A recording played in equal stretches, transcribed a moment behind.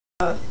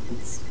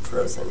It's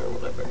frozen or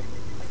whatever.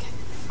 Okay.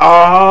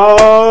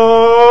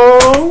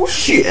 Oh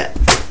shit!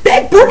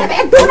 Big booty,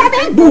 big booty,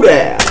 big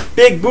booty!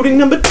 Big booty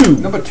number 2.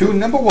 Number 2,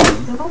 number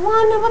 1. Number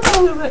 1, number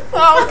 2.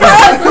 Oh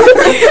god!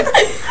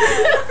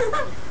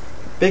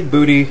 Big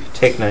booty,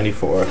 take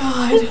 94.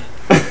 God.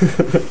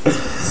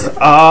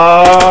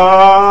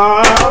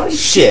 Oh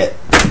shit!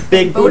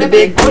 Big booty,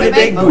 big booty,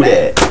 big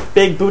booty.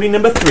 Big booty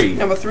number 3.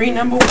 Number 3,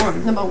 number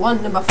 1. Number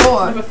 1, number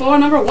 4. Number 4,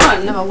 number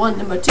 1. Number 1,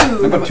 number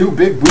 2. Number 2,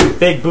 big booty.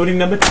 Big booty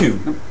number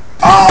 2.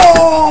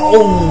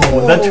 Oh!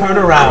 The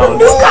turnaround.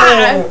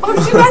 God! Oh,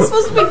 you guys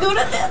supposed to be good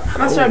at this? I'm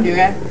not sure I'm doing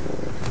it.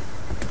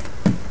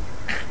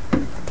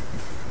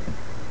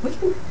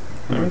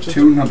 Number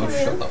 2, number...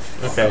 Shut the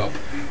fuck up.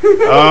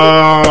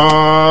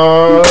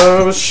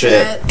 Oh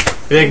shit!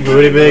 Big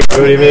booty, big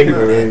booty, big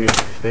booty.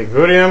 Big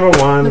booty number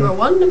 1. Number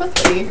 1, number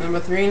 3. Number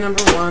 3,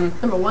 number 1.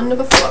 Number 1,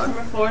 number 4.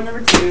 Number 4,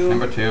 number 2.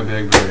 Number 2,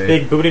 big booty.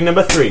 Big booty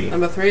number 3.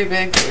 Number 3,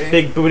 big booty.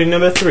 Big booty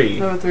number 3.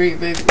 Number 3,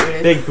 big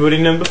booty. Big booty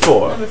number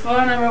 4. Number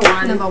 4, number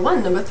 1. Number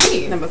 1, number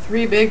 3. Number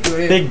 3, big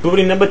booty. Big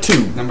booty number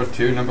 2. Number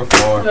 2, number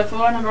 4. Number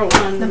 4, number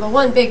 1. Number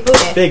 1, big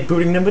booty. Big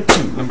booty number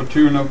 2. Number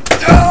 2, number...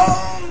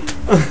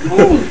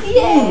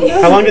 Yay!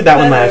 How long did that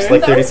one last?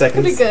 Like That 30 was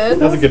seconds? pretty good.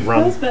 That was a good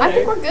run. I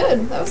think we're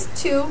good. That was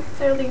 2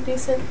 fairly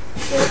decent.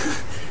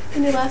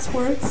 Any last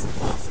words?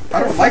 I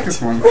don't like this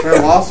one. I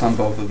lost on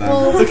both of them.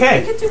 Well, It's okay.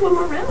 We could do one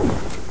more round.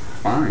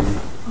 Fine.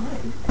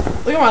 Fine.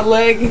 Look at my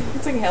leg.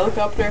 It's like a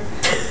helicopter.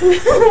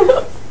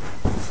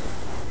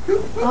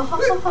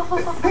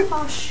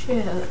 Oh,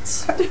 shit.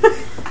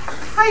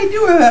 How you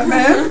doing that,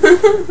 man?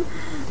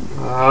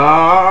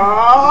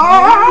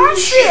 Oh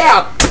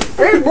shit!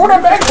 Big booty,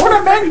 big booty,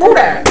 big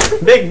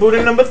booty. Big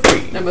booty number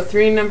 3. Number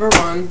 3, number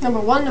 1. Number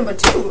 1, number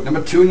 2.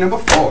 Number 2, number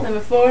 4. Number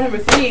 4, number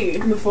 3.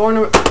 Number 4,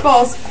 number...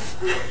 Balls.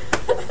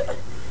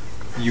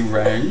 You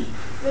rang.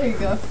 There you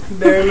go.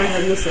 Bury my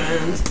head in the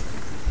sand.